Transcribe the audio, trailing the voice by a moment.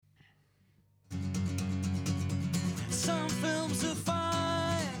Some films are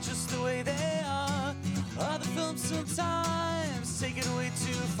fine just the way they are. Other films sometimes take it way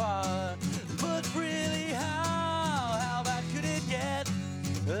too far. But really, how bad could it get?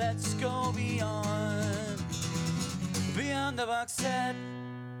 Let's go beyond the box set.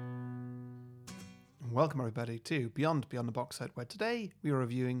 Welcome everybody to Beyond the Box Set, where today we are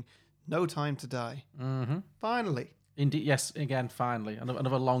reviewing No Time to Die. Mm-hmm. Finally. Indeed, yes. Again, finally,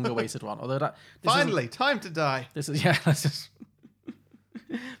 another long-awaited one. Although Finally, Time to Die. This is yeah. This is.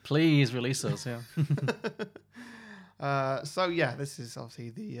 Please release us. Yeah. This is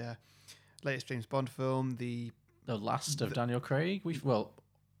obviously the latest James Bond film. The last of Daniel Craig.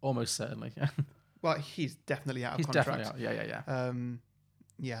 Almost certainly. Well, he's definitely out of He's contract. definitely out.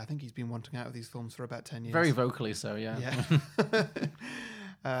 Yeah. I think he's been wanting out of these films for about 10 years. Very vocally so. Yeah.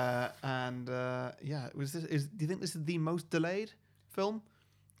 Was this? Do you think this is the most delayed film?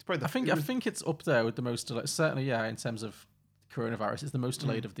 It's probably. I think it's up there with the most delayed. Certainly, yeah. In terms of coronavirus, it's the most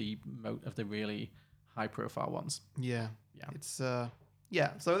delayed of the really high-profile ones. Yeah. Yeah. It's So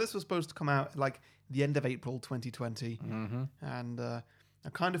this was supposed to come out like the end of April 2020, and I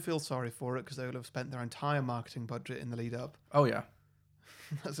kind of feel sorry for it because they will have spent their entire marketing budget in the lead up. Oh yeah.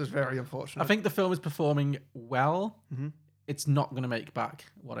 This is very unfortunate. I think the film is performing well. Mm-hmm. It's not going to make back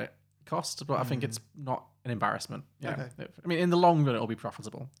what it cost, but I think it's not an embarrassment. Okay. I mean, in the long run, it'll be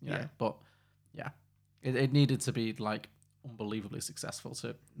profitable. You know? Yeah. But yeah, it needed to be like unbelievably successful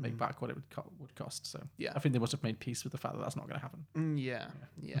to make back what it would cost. So Yeah. I think they must have made peace with the fact that that's not going to happen. Yeah.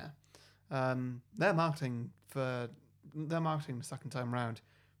 Their marketing the second time round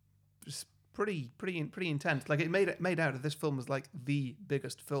was pretty intense. Like it made out that this film was like the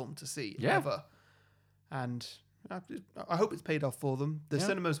biggest film to see ever, and I hope it's paid off for them. The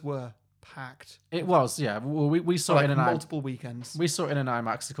cinemas were packed. It was, yeah. Well, we saw it in multiple weekends. We saw it in an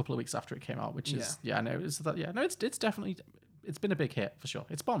IMAX a couple of weeks after it came out, which is it's definitely it's been a big hit for sure.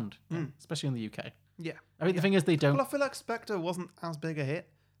 It's Bond, especially in the UK. Yeah, I mean the thing is they don't. Well, I feel like Spectre wasn't as big a hit.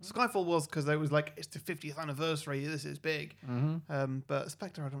 Skyfall was because it was like it's the 50th anniversary. This is big. But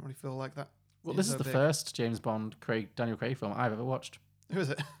Spectre, I don't really feel like that. Well, this is the first James Bond Daniel Craig film I've ever watched. Who is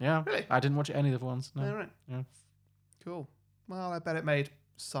it? Yeah, Really? I didn't watch any of the other ones. No. All right. Yeah. Cool. Well, I bet it made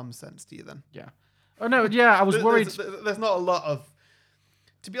some sense to you then. Yeah. Oh no, yeah, I was worried. There's not a lot of.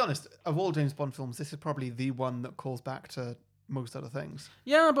 To be honest, of all James Bond films, this is probably the one that calls back to most other things.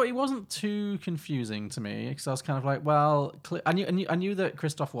 Yeah, but it wasn't too confusing to me because I was kind of like, well, I knew that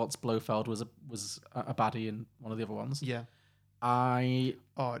Christoph Waltz Blofeld was a baddie in one of the other ones. Yeah.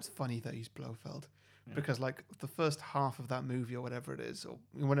 It's funny that he's Blofeld because like the first half of that movie or whatever it is, or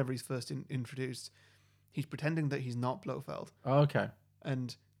whenever he's first introduced, he's pretending that he's not Blofeld. Oh, okay.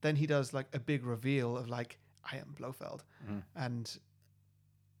 And then he does like a big reveal of like, I am Blofeld. And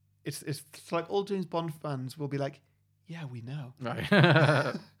it's like all James Bond fans will be like, yeah, we know. Right.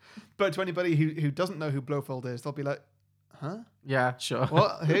 But to anybody who doesn't know who Blofeld is, they'll be like, huh? Yeah, sure.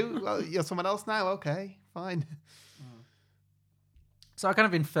 What? Who? Well, you're someone else now? Okay, fine. So I kind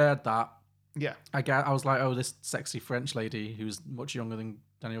of inferred that. Yeah. I was like, oh, this sexy French lady who's much younger than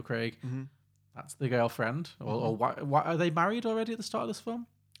Daniel Craig, that's the girlfriend. Or why are they married already at the start of this film?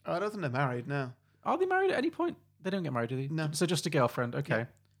 I don't think they're married now. Are they married at any point? They don't get married, do they? No. So just a girlfriend. Okay. Yeah.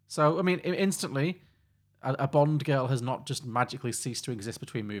 So, I mean, instantly, a Bond girl has not just magically ceased to exist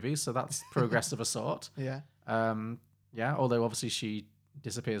between movies. So that's progress of a sort. Yeah. Although obviously she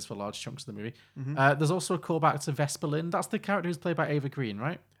disappears for large chunks of the movie. There's also a callback to Vesper Lynd. That's the character who's played by Ava Green,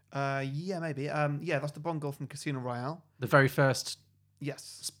 right? Yeah, maybe. That's the Bond girl from Casino Royale. The very first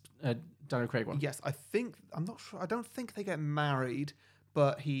Yes. Daniel Craig one. Yes, I'm not sure. I don't think they get married,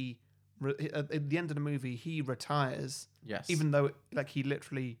 but at the end of the movie, he retires. Yes. Even though he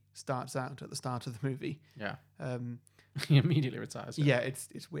literally starts out at the start of the movie. Yeah. He immediately retires. Yeah,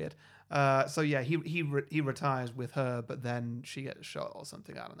 it's weird. He retires with her, but then she gets shot or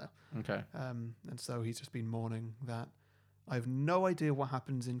something. I don't know. Okay. And so he's just been mourning that. I have no idea what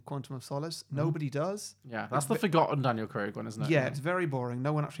happens in Quantum of Solace. Nobody does. Yeah, that's the forgotten Daniel Craig one, isn't it? Yeah, it's very boring.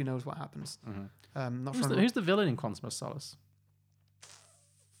 No one actually knows what happens. Not sure. Who's the villain in Quantum of Solace?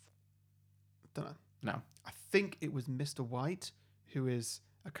 Don't know. No. I think it was Mr. White, who is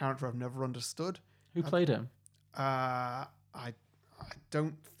a character I've never understood. Who played him? I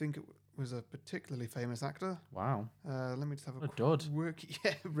don't think it was a particularly famous actor. Wow. Let me just have a dud. Work.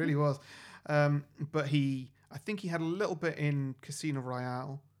 Yeah, it really was. But I think he had a little bit in Casino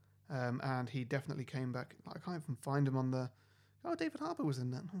Royale, and he definitely came back. I can't even find him on the. Oh, David Harbour was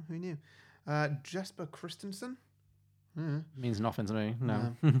in that. Oh, who knew? Jesper Christensen. Means nothing to me.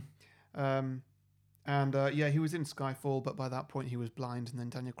 No. He was in Skyfall, but by that point he was blind, and then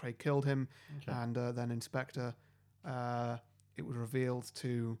Daniel Craig killed him, and then in Spectre, it was revealed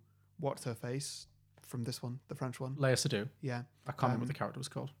to what's her face from this one, the French one. Léa Seydoux. Yeah, I can't remember what the character was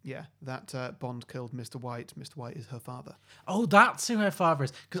called. yeah, that Bond killed Mr. White. Mr. White is her father. Oh, that's who her father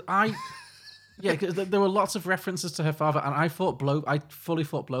is. Because yeah, because there were lots of references to her father, and I fully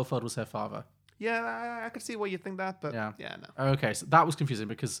thought Blofeld was her father. Yeah, I could see why you think that, but Yeah. no. Okay, so that was confusing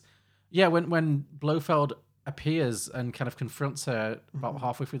because, yeah, when Blofeld appears and kind of confronts her about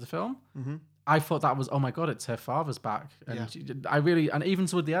halfway through the film, I thought that was, oh my god, it's her father's back, and and even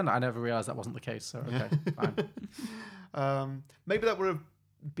toward the end, I never realized that wasn't the case. So okay, fine. Maybe that would have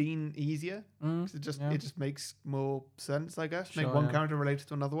been easier. 'Cause it just makes more sense, I guess. Make Sure, one character related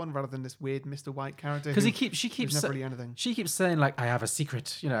to another one rather than this weird Mr. White character. Because she who's keeps never really anything. she keeps saying like, I have a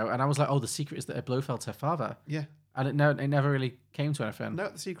secret, and I was like, oh, the secret is that Blofeld's her father, Yeah. and it never really came to anything. No,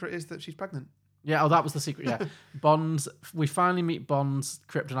 the secret is that she's pregnant. Yeah, that was the secret. Yeah, we finally meet Bond's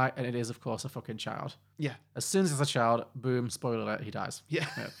kryptonite, and it is, of course, a fucking child. Yeah. As soon as it's a child, boom, spoiler alert, he dies. Yeah.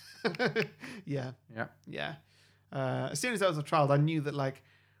 Yeah. Yeah. Yeah. As soon as I was a child, I knew that, like,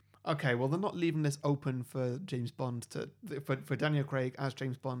 okay, well, they're not leaving this open for James Bond for Daniel Craig as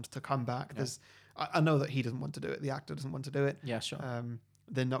James Bond to come back. Yeah. I know that he doesn't want to do it. The actor doesn't want to do it. Yeah, sure.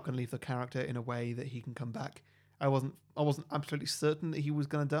 They're not going to leave the character in a way that he can come back. I wasn't absolutely certain that he was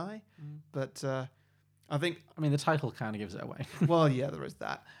going to die, but I think. I mean, the title kind of gives it away. Well, yeah, there is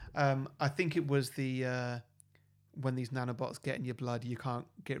that. I think it was the when these nanobots get in your blood, you can't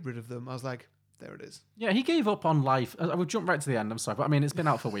get rid of them. I was like, there it is. Yeah, he gave up on life. I would jump right to the end. I'm sorry, but I mean, it's been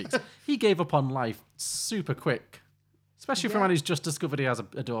out for weeks. He gave up on life super quick. Especially for a man who's just discovered he has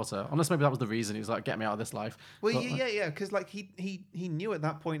a daughter. Unless maybe that was the reason. He was like, get me out of this life. Well, yeah, because like he knew at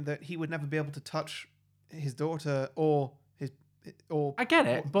that point that he would never be able to touch his daughter or I get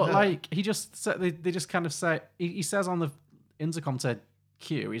it, but her. like he just said, they just kind of say, he says on the intercom to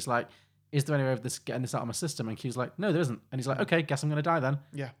Q, he's like, is there any way of getting this out of my system? And Q's like, no, there isn't. And he's like, okay, guess I'm going to die then.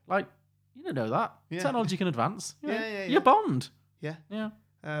 Yeah. Like, you don't know that. Yeah. Technology can advance. Yeah. You're Bond. Yeah. Yeah.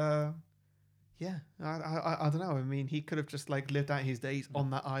 Yeah. I don't know. I mean, he could have just like lived out his days on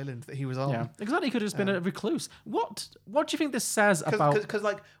that island that he was on. Yeah, exactly. He could have just been a recluse. What do you think this says about? Because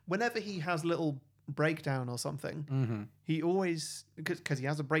like whenever he has little breakdown or something, he always because he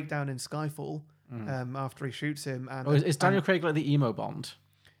has a breakdown in Skyfall after he shoots him. And is Daniel Craig like the emo Bond?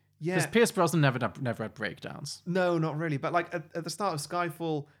 Yeah, because Pierce Brosnan never had breakdowns. No, not really. But like at the start of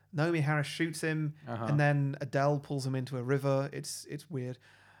Skyfall, Naomi Harris shoots him, and then Adele pulls him into a river. It's weird.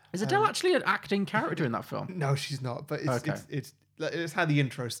 Is Adele actually an acting character in that film? No, she's not. But it's how the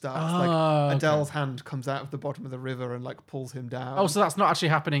intro starts. Oh, like Adele's hand comes out of the bottom of the river and like pulls him down. Oh, so that's not actually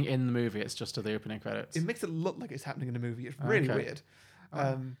happening in the movie. It's just to the opening credits. It makes it look like it's happening in the movie. It's really weird.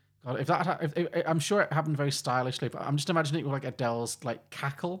 God, if I'm sure it happened very stylishly, but I'm just imagining it with like Adele's like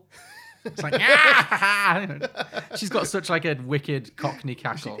cackle. It's like she's got such like a wicked Cockney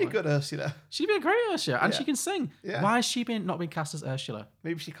cackle. She'd be good Ursula. She'd be a great Ursula, and she can sing. Yeah. Why has she not been cast as Ursula?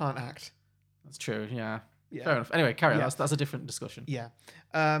 Maybe she can't act. That's true. Yeah. Yeah. Fair enough. Anyway, carry on. Yeah. That's a different discussion. Yeah.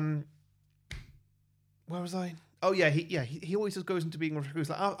 Where was I? Oh yeah, he always just goes into being a recluse.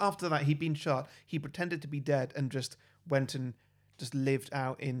 Like after that, he'd been shot. He pretended to be dead and just went and just lived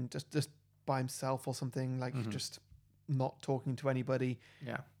out in just by himself or something. Like just not talking to anybody.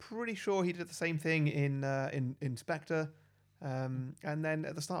 Yeah. Pretty sure he did the same thing in Spectre. And then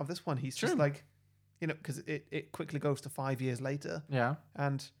at the start of this one, he's just like, because it quickly goes to 5 years later. Yeah.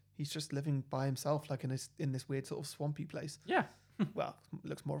 And he's just living by himself, like in this weird sort of swampy place. Yeah. Well, it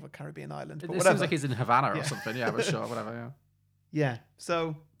looks more of a Caribbean island. But it whatever. seems like he's in Havana or something. Yeah, but sure, whatever. Yeah. Yeah.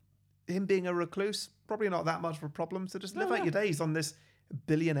 So him being a recluse, probably not that much of a problem. So just live out your days on this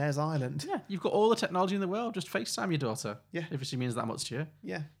billionaire's island. Yeah, you've got all the technology in the world. Just FaceTime your daughter. Yeah. If she means that much to you.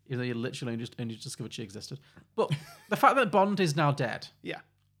 Yeah. Even though you literally only just discovered she existed. But the fact that Bond is now dead. Yeah.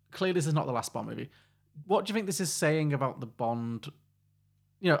 Clearly, this is not the last Bond movie. What do you think this is saying about the Bond?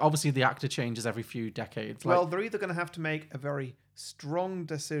 Obviously the actor changes every few decades. Well, they're either going to have to make a very strong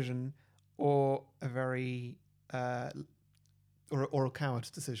decision or a very or a coward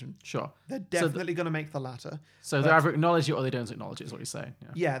decision. Sure. They're definitely going to make the latter. So they either acknowledge it or they don't acknowledge it, is what you're saying.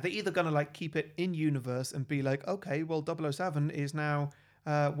 Yeah, they're either going to like keep it in universe and be like, okay, well, 007 is now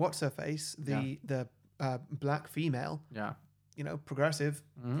what's her face, the black female. Yeah. Progressive,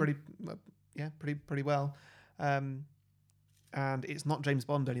 pretty well. And it's not James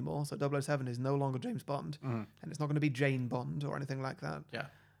Bond anymore, so 007 is no longer James Bond, and it's not going to be Jane Bond or anything like that. Yeah,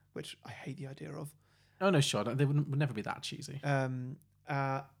 which I hate the idea of. Oh no, sure, they would never be that cheesy.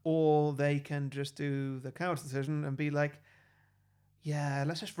 Or they can just do the coward decision and be like, yeah,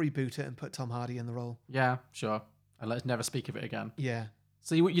 let's just reboot it and put Tom Hardy in the role. Yeah, sure, and let's never speak of it again. Yeah.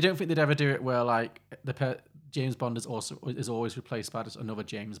 So you don't think they'd ever do it where like James Bond is always replaced by just another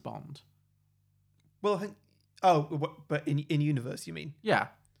James Bond. Well, I think. But in universe, you mean? Yeah.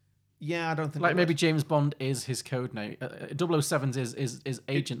 Yeah, I don't think like maybe James Bond is his code name. 007's is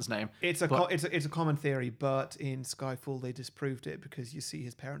agent's name. It's a common theory, but in Skyfall they disproved it because you see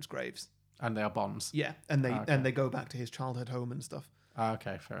his parents' graves And they are Bonds. Yeah, and they go back to his childhood home and stuff.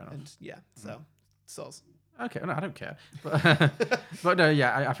 Okay, fair enough. And yeah, so soz. Okay, no, I don't care. But no,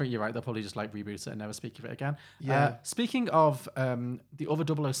 yeah, I think you're right. They'll probably just like reboot it and never speak of it again. Yeah. Speaking of the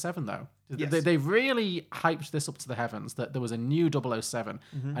other 007, though, Yes. they really hyped this up to the heavens that there was a new 007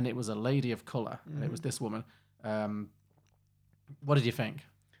 and it was a lady of colour. And it was this woman. What did you think?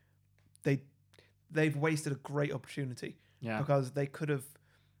 They've wasted a great opportunity. Yeah. Because they could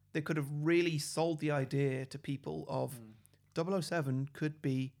have really sold the idea to people of 007 could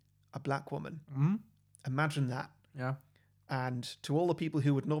be a black woman. Mm-hmm. Imagine that. Yeah. And to all the people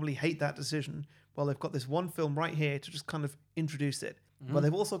who would normally hate that decision, well, they've got this one film right here to just kind of introduce it. But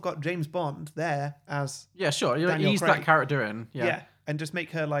they've also got James Bond there as sure. You Daniel ease Craig. that character in. Yeah. And just make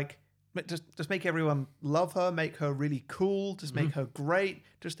her like just make everyone love her, make her really cool, just make her great,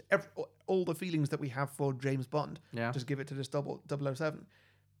 just all the feelings that we have for James Bond. Yeah. Just give it to this 007.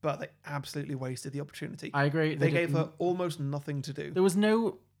 But they absolutely wasted the opportunity. I agree. They gave her almost nothing to do. There was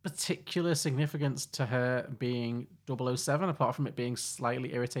no particular significance to her being 007 apart from it being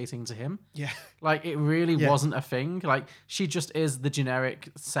slightly irritating to him. Yeah. Like it really wasn't a thing. Like she just is the generic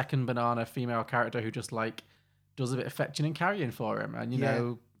second banana female character who just like does a bit of fetching and carrying for him and you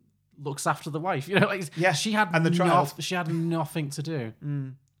know looks after the wife. You know, like she had and the child. She had nothing to do.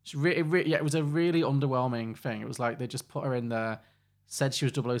 It was a really underwhelming thing. It was like they just put her in there, said she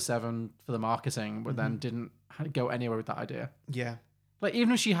was 007 for the marketing, but then didn't go anywhere with that idea. Yeah. Like,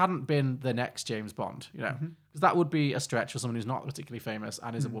 even if she hadn't been the next James Bond, you know, because that would be a stretch for someone who's not particularly famous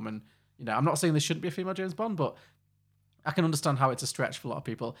and is a woman. You know, I'm not saying there shouldn't be a female James Bond, but I can understand how it's a stretch for a lot of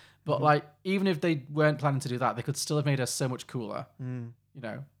people. But, like, even if they weren't planning to do that, they could still have made her so much cooler, you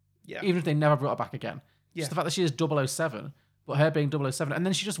know, even if they never brought her back again. Just the fact that she is 007, but her being 007, and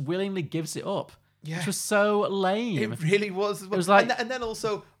then she just willingly gives it up. Yeah. Which was so lame. It really was. It was like, and then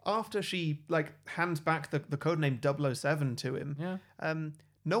also after she like hands back the codename 007 to him,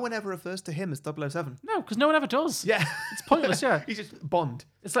 no one ever refers to him as 007. No, because no one ever does. Yeah, it's pointless. Yeah, he's just Bond.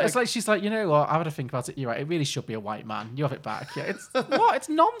 It's like she's like, you know what? I had to think about it. You're right. It really should be a white man. You have it back. Yeah, it's what? It's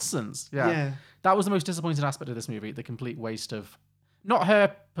nonsense. Yeah, that was the most disappointing aspect of this movie. The complete waste of. Not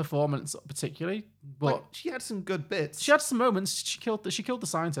her performance particularly, but like, she had some good bits. She had some moments. She killed the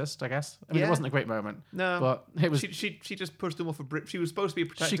scientist, I guess. I mean, it wasn't a great moment. No, but it was. She just pushed him off a brick. She was supposed to be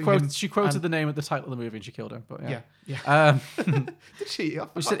protecting him. She quoted the name of the title of the movie and she killed him. But yeah. Did she?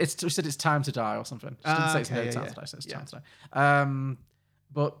 She said it's time to die or something. She didn't say it's no time to die. She said it's time to die.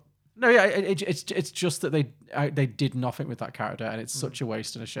 But no, it's just that they did nothing with that character, and it's such a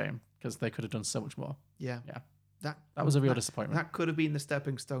waste and a shame because they could have done so much more. Yeah. That was a real disappointment. That could have been the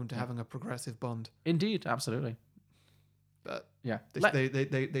stepping stone to having a progressive Bond. Indeed, absolutely. But yeah,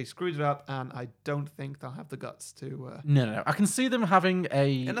 they screwed it up, and I don't think they'll have the guts to. No. I can see them having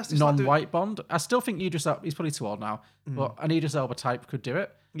a non-white Bond. I still think Idris Elba. He's probably too old now, but an Idris Elba type could do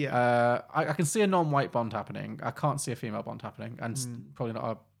it. Yeah. I can see a non-white Bond happening. I can't see a female Bond happening, and probably not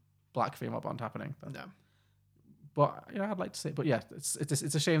a black female Bond happening. But, no. But I'd like to see it. But yeah,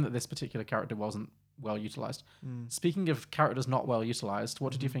 it's a shame that this particular character wasn't well utilized. Speaking of characters not well utilized,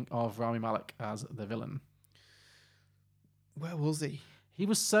 what did you think of Rami Malek as the villain? Where was he? He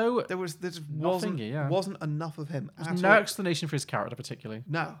was so there wasn't enough of him. There's no explanation for his character particularly.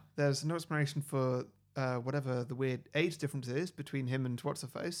 No, there's no explanation for whatever the weird age difference is between him and what's her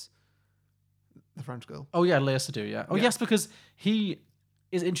face, the French girl. Oh yeah, Léa Seydoux. Yeah. Oh yes, because he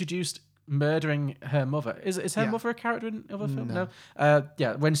is introduced murdering her mother. Is her mother a character in other film? No.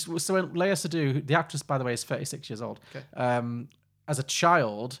 When Léa Seydoux, the actress by the way, is 36 years old. Okay. As a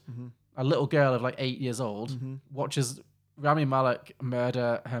child, a little girl of like 8 years old watches Rami Malek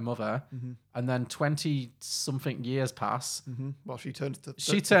murder her mother, and then 20-something years pass. Well, she turns to...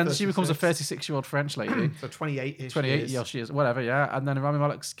 She becomes a 36-year-old French lady. So 28-ish 28, yeah, she is. Whatever, yeah. And then Rami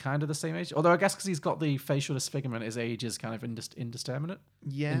Malek's kind of the same age. Although I guess because he's got the facial disfigurement, his age is kind of indeterminate.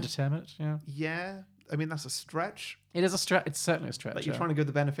 Yeah. Indeterminate, yeah. Yeah. I mean, that's a stretch. It is a stretch. It's certainly a stretch. Like, you're trying to give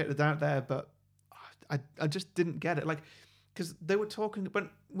the benefit of the doubt there, but I just didn't get it. Like, because they were talking...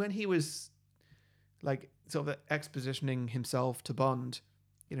 When he was... like sort of expositioning himself to Bond,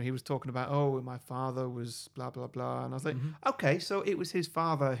 you know, he was talking about, oh, my father was blah, blah, blah. And I was like, okay, so it was his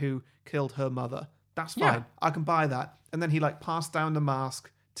father who killed her mother. That's fine. Yeah. I can buy that. And then he like passed down the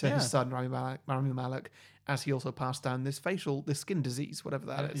mask to his son, Rami Malek, as he also passed down this skin disease, whatever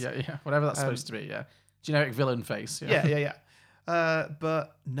that is. Yeah, whatever that's supposed to be, yeah. generic villain face. Yeah.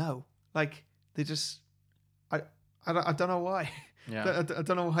 But no, like they just, I don't know why. Yeah. I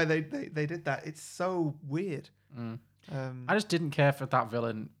don't know why they did that. It's so weird. I just didn't care for that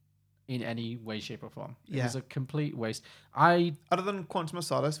villain in any way, shape, or form. It was a complete waste. Other than Quantum of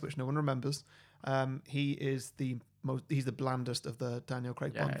Solace, which no one remembers, he's the blandest of the Daniel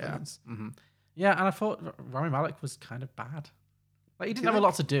Craig Bond villains. Yeah, and I thought Rami Malek was kind of bad. Like he didn't have a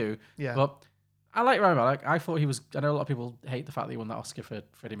lot to do. Yeah. But I like Rami Malek. I thought he was. I know a lot of people hate the fact that he won that Oscar for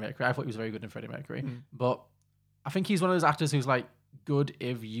Freddie Mercury. I thought he was very good in Freddie Mercury. But I think he's one of those actors who's like good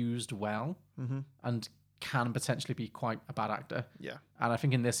if used well, and can potentially be quite a bad actor. Yeah. And I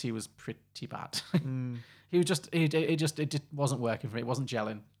think in this he was pretty bad. He was just it just wasn't working for me. It wasn't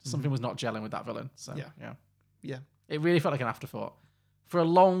gelling. Something was not gelling with that villain. So yeah. It really felt like an afterthought. For a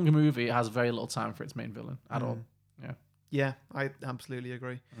long movie, it has very little time for its main villain at all. Yeah. Yeah, I absolutely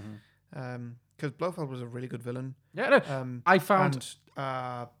agree. Because Blofeld was a really good villain. Yeah, no, I found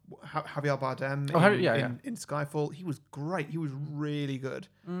Javier Bardem in Skyfall. He was great. He was really good.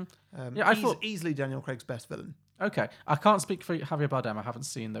 I thought easily Daniel Craig's best villain. Okay, I can't speak for Javier Bardem. I haven't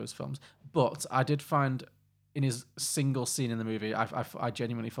seen those films, but I did find in his single scene in the movie, I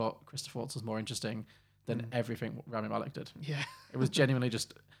genuinely thought Christopher Waltz was more interesting than everything Rami Malek did. Yeah, it was genuinely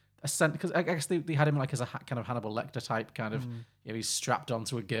just a sense, because I guess they had him like as a kind of Hannibal Lecter type kind of. He's strapped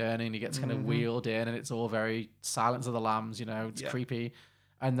onto a gurney and he gets kind of wheeled in, and it's all very Silence of the Lambs. It's creepy.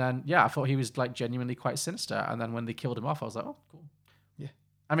 And then I thought he was like genuinely quite sinister. And then when they killed him off, I was like, oh, cool. Yeah.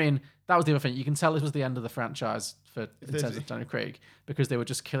 I mean, that was the other thing. You can tell this was the end of the franchise in terms of Daniel Craig, because they were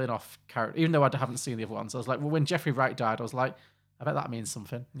just killing off characters. Even though I haven't seen the other ones, I was like, well, when Jeffrey Wright died, I was like, I bet that means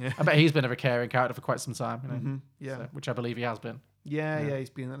something. Yeah. I bet he's been a recurring character for quite some time. Yeah. So, which I believe he has been. Yeah,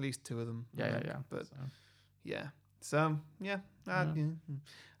 he's been at least 2 of them. Yeah. But I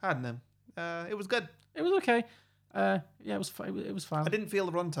don't know. It was good. It was okay. It was fine. I didn't feel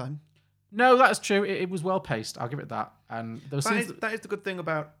the runtime. No, that's true. It was well paced. I'll give it that. And that is the good thing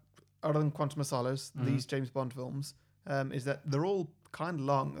about, other than Quantum of Solace, these James Bond films, is that they're all kind of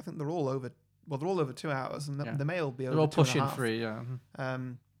long. I think they're all over 2 hours, and they may all be over. They're all 2.5. pushing 3. Yeah.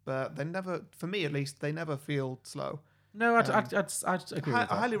 But they never, for me at least, they never feel slow. No, I'd agree with that.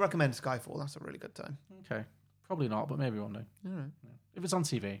 I highly recommend Skyfall. That's a really good time. Okay. Probably not, but maybe one day. All right. Yeah. If it's on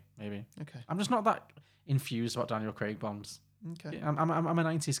TV, maybe. Okay. I'm just not that infused about Daniel Craig Bonds. Okay. I'm a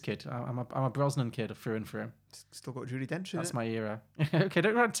 90s kid. I'm a Brosnan kid through and through. Still got Judi Dench. That's my era. Okay,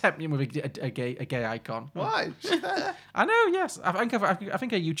 don't try to tempt me with a gay icon. Why? I know. Yes, I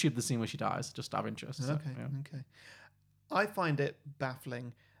think I YouTubed the scene where she dies just out of interest. So, okay. I find it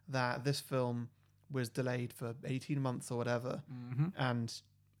baffling that this film was delayed for 18 months or whatever, and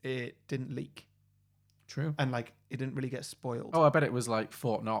it didn't leak. True. And like it didn't really get spoiled. Oh, I bet it was like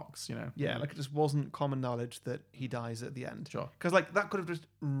Fort Knox, Yeah, like it just wasn't common knowledge that he dies at the end. Sure. Because like that could have just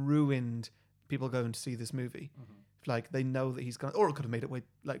ruined people going to see this movie. Like they know that he's gonna, or it could have made it way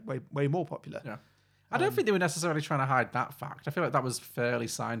more popular. Yeah. I don't think they were necessarily trying to hide that fact. I feel like that was fairly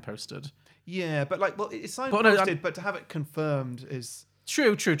signposted. Yeah, but like, well, it's signposted, but to have it confirmed is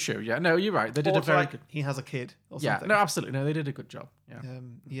true. Yeah, no, you're right. They did a very good. He has a kid. Or yeah, something. No, absolutely, no, they did a good job. Yeah.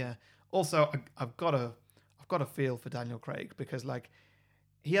 Yeah. Also, I've got a feel for Daniel Craig, because like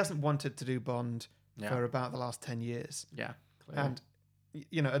he hasn't wanted to do Bond for about the last 10 years. Yeah. Clearly.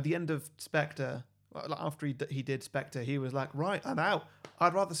 And at the end of Spectre, after he did Spectre, he was like, right, I'm out.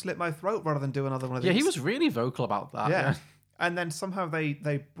 I'd rather slit my throat rather than do another one of these. Yeah, he was really vocal about that. Yeah. And then somehow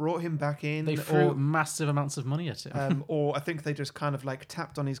they brought him back in. They threw massive amounts of money at him. Or I think they just kind of like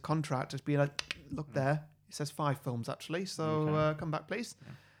tapped on his contract, just being like, look there, it says 5 films actually, so come back please.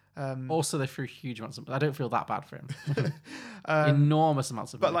 Yeah. Also, they threw huge amounts of. I don't feel that bad for him. Enormous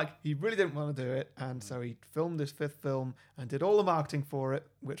amounts of money. But like, he really didn't want to do it, and so he filmed his 5th film and did all the marketing for it,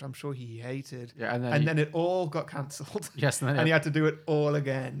 which I'm sure he hated. Yeah, and then it all got cancelled. Yes, and he had to do it all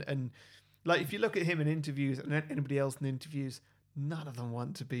again. And like, if you look at him in interviews and anybody else in interviews, none of them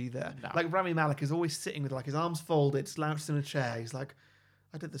want to be there. No. Like Rami Malek is always sitting with like his arms folded, slouched in a chair. He's like,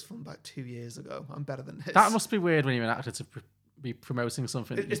 I did this film about 2 years ago. I'm better than this. That must be weird when you're an actor to be promoting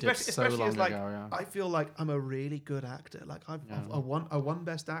something that you did so long ago. Yeah. I feel like I'm a really good actor. Like I won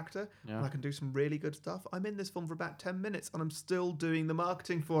Best Actor, and I can do some really good stuff. I'm in this film for about 10 minutes, and I'm still doing the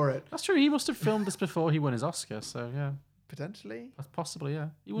marketing for it. That's true. He must have filmed this before he won his Oscar. So yeah, potentially. Possibly, yeah.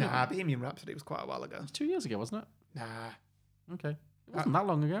 Nah, Bohemian Rhapsody was quite a while ago. It was 2 years ago, wasn't it? Nah. Okay. It wasn't that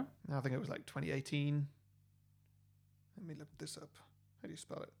long ago. I think it was like 2018. Let me look this up. How do you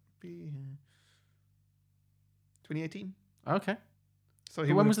spell it? 2018. Okay. So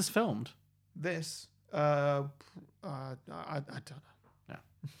when was this filmed? This, I don't know. Yeah.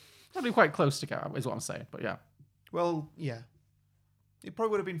 Probably quite close to go, is what I'm saying. But yeah. Well, yeah. It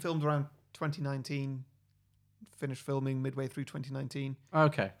probably would have been filmed around 2019, finished filming midway through 2019.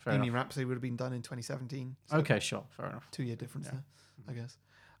 Okay, fair Bohemian enough. Rhapsody would have been done in 2017. So Okay, sure, fair enough. 2-year difference there, I guess.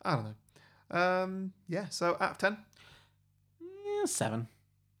 I don't know. Yeah, so out of 10? Yeah, 7.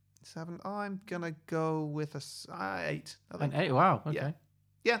 7. I'm going to go with 8. I think. An 8, wow, okay.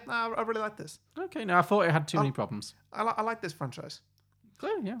 Yeah, I really like this. Okay, no, I thought it had too many problems. I like this franchise.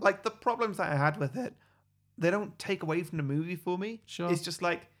 Clear, yeah. Like, the problems that I had with it, they don't take away from the movie for me. Sure. It's just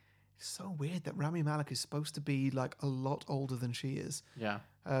like, it's so weird that Rami Malek is supposed to be like a lot older than she is. Yeah.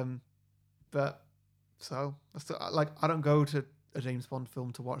 But so like, I don't go to a James Bond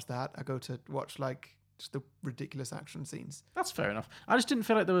film to watch that. I go to watch like just the ridiculous action scenes. That's fair enough. I just didn't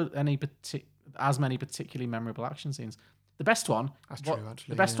feel like there were as many particularly memorable action scenes. The best one. That's true,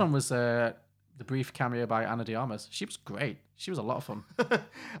 actually. The best one was the brief cameo by Ana de Armas. She was great. She was a lot of fun.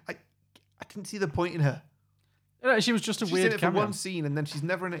 I didn't see the point in her. She was just a She's weird in it for cameo. one scene and then she's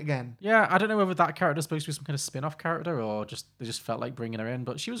never in it again. Yeah, I don't know whether that character's supposed to be some kind of spin-off character or they just felt like bringing her in,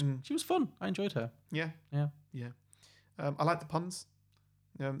 but she was fun. I enjoyed her. Yeah. Yeah. I like the puns.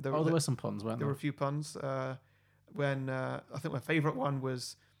 There were some puns, weren't there? Were a few puns. When I think my favourite one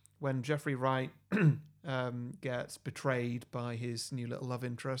was when Jeffrey Wright gets betrayed by his new little love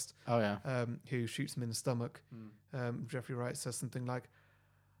interest. Oh yeah. Who shoots him in the stomach. Jeffrey Wright says something like,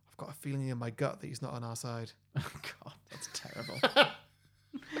 "I've got a feeling in my gut that he's not on our side." Oh God, that's terrible.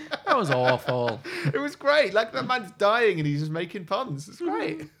 That was awful. It was great. Like, that man's dying and he's just making puns. It's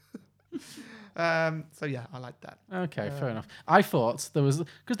great. So yeah, I like that. Okay, fair enough. I thought there was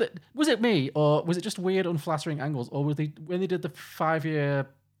was it me or was it just weird, unflattering angles, or was when they did the 5-year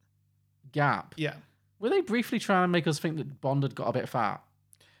gap? Yeah. Were they briefly trying to make us think that Bond had got a bit fat?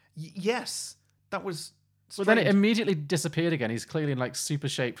 Yes, that was. But then it immediately disappeared again. He's clearly in like super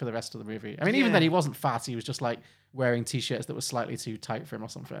shape for the rest of the movie. I mean, even then he wasn't fat. He was just like wearing t-shirts that were slightly too tight for him or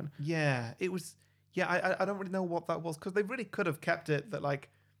something. Yeah, it was. Yeah, I don't really know what that was, because they really could have kept it that like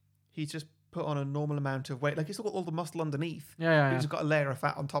he's just put on a normal amount of weight. Like, he's got all the muscle underneath. Yeah. He's got a layer of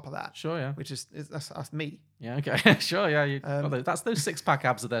fat on top of that. Sure, yeah. Which is that's me. Yeah, okay. Sure, yeah. That's those 6-pack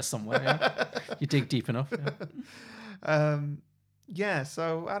abs are there somewhere. Yeah. You dig deep enough. Yeah. Yeah,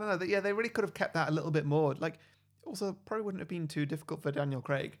 so I don't know. Yeah, they really could have kept that a little bit more. Like, also probably wouldn't have been too difficult for Daniel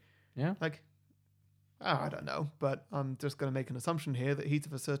Craig. Yeah. Like, I don't know, but I'm just going to make an assumption here that he's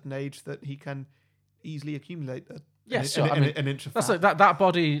of a certain age that he can easily accumulate an inch of fat. That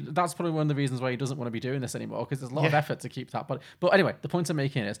body. That's probably one of the reasons why he doesn't want to be doing this anymore, because there's a lot of effort to keep that body. But anyway, the point I'm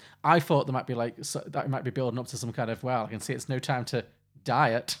making is, I thought there might be that might be building up to some kind of, well, I can see it's no time to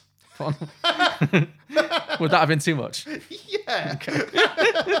diet. Would that have been too much? Yeah. Okay.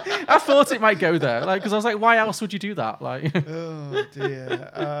 I thought it might go there, like, because I was like, why else would you do that? Like, oh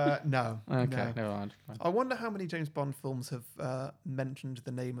dear. No. Okay, no. never mind. Fine. I wonder how many James Bond films have mentioned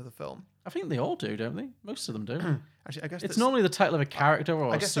the name of the film. I think they all do, don't they? Most of them do. Actually, I guess it's normally the title of a character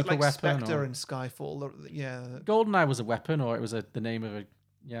or I a guess super like weapon. Spectre and Skyfall. Yeah. GoldenEye was a weapon, or it was the name of a.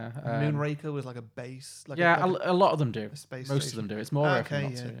 Yeah. Moonraker was like a base. Like a lot of them do. Space Most station. of them do. It's more rare okay,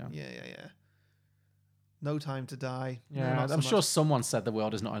 not to. Yeah. No Time to Die. Yeah, no, not I'm so sure much. someone said the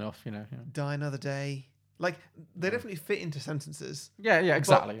world is not enough. You know. Yeah. Die Another Day. Like, they definitely fit into sentences. Yeah,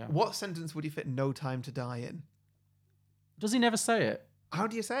 exactly. Yeah. What sentence would you fit No Time to Die in? Does he never say it? How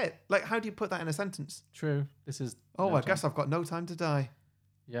do you say it? Like, how do you put that in a sentence? True. This is. Oh, I guess I've got no time to die.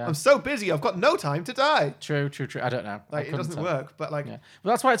 Yeah. I'm so busy, I've got no time to die. True. I don't know. Like, it doesn't work, but like. Yeah.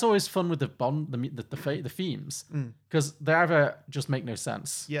 Well, that's why it's always fun with the Bond, the themes, because they either just make no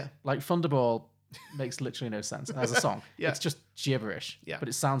sense. Yeah. Like Thunderball makes literally no sense as a song. Yeah. It's just gibberish. Yeah. But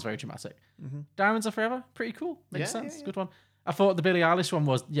it sounds very dramatic. Mm-hmm. Diamonds Are Forever, pretty cool. Makes Yeah, sense. yeah. Good one. I thought the Billie Eilish one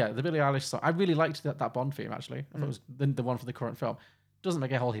was, the Billie Eilish song. I really liked that Bond theme, actually. I thought it was the one for the current film. Doesn't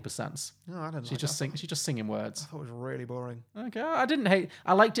make a whole heap of sense. No, I don't know. She's just singing words. I thought it was really boring. Okay,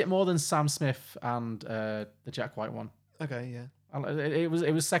 I liked it more than Sam Smith and the Jack White one. Okay, yeah. It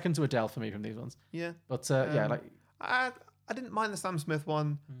was second to Adele for me from these ones. Yeah. But I didn't mind the Sam Smith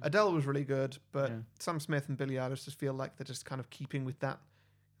one. Adele was really good, but Sam Smith and Billie Eilish just feel like they're just kind of keeping with that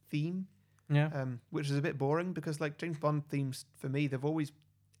theme. Yeah. Which is a bit boring, because like James Bond themes for me,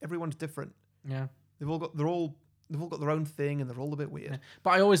 everyone's different. Yeah. They've all got their own thing, and they're all a bit weird. Yeah.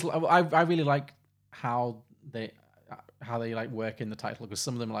 But I really like how they like work in the title, because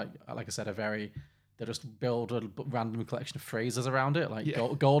some of them, like I said, they just build a random collection of phrases around it. Like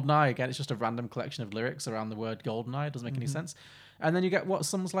Goldeneye, again, it's just a random collection of lyrics around the word Goldeneye. It doesn't make any sense. And then you get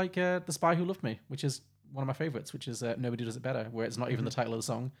songs like The Spy Who Loved Me, which is one of my favorites, which is Nobody Does It Better, where it's not even the title of the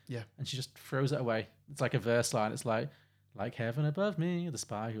song. Yeah. And she just throws it away. It's like a verse line. It's like, Like heaven above me, the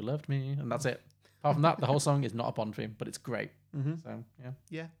spy who loved me, and that's it. Apart from that, the whole song is not a Bond theme, but it's great. Mm-hmm. So yeah.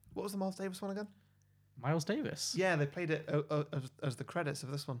 Yeah. What was the Miles Davis one again? Miles Davis. Yeah, they played it as the credits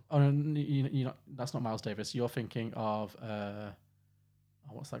of this one. Oh no, you know that's not Miles Davis. You're thinking of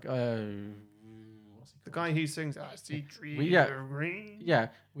what's that? What's The guy who sings "I see trees of green." Yeah,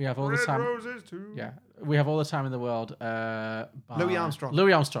 we have all Red the time. roses too. Yeah, we have all the time in the world. Louis Armstrong.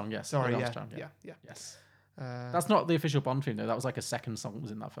 Louis Armstrong. Yes. Sorry. Louis Yeah. Armstrong, Yeah. Yes. That's That's not the official Bond theme though. That was like a second song that was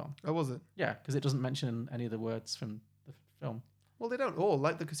in that film. Oh, was it? Yeah, because it doesn't mention any of the words from the film. Well, they don't all.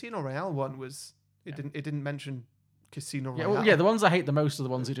 Like the Casino Royale one was. It didn't mention Casino Yeah, Royale. well, yeah. The ones I hate the most are the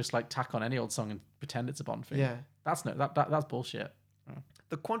ones who just like tack on any old song and pretend it's a Bond theme. Yeah. That's that's bullshit.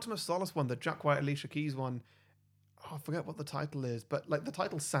 The Quantum of Solace one, the Jack White, Alicia Keys one. Oh, I forget what the title is, but like the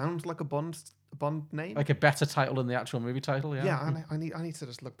title sounds like a Bond name. Like a better title than the actual movie title. Yeah. Yeah, I need to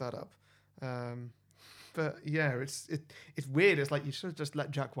just look that up. But yeah, it's weird. It's like you should have just let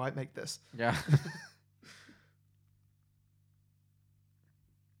Jack White make this. Yeah.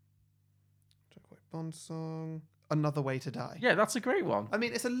 Jack White Bond song, Another Way to Die. Yeah, that's a great one. I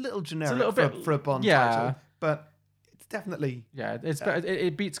mean, it's a little generic little bit- for a Bond yeah. title, but it's definitely Yeah, it's better.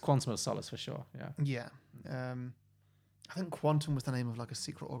 It beats Quantum of Solace for sure. Yeah. yeah. I think Quantum was the name of like a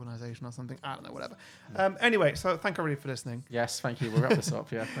secret organization or something. I don't know, whatever. Anyway, so thank everybody for listening. Yes, thank you. We'll wrap this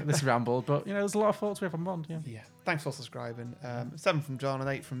up. Yeah, this rambled, but you know, there's a lot of thoughts we have on Bond. Yeah. Yeah. Thanks for subscribing. 7 from John and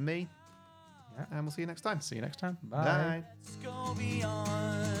 8 from me. Yeah. And we'll see you next time. See you next time. Bye. Bye. Let's go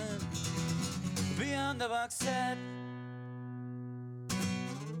beyond the box set.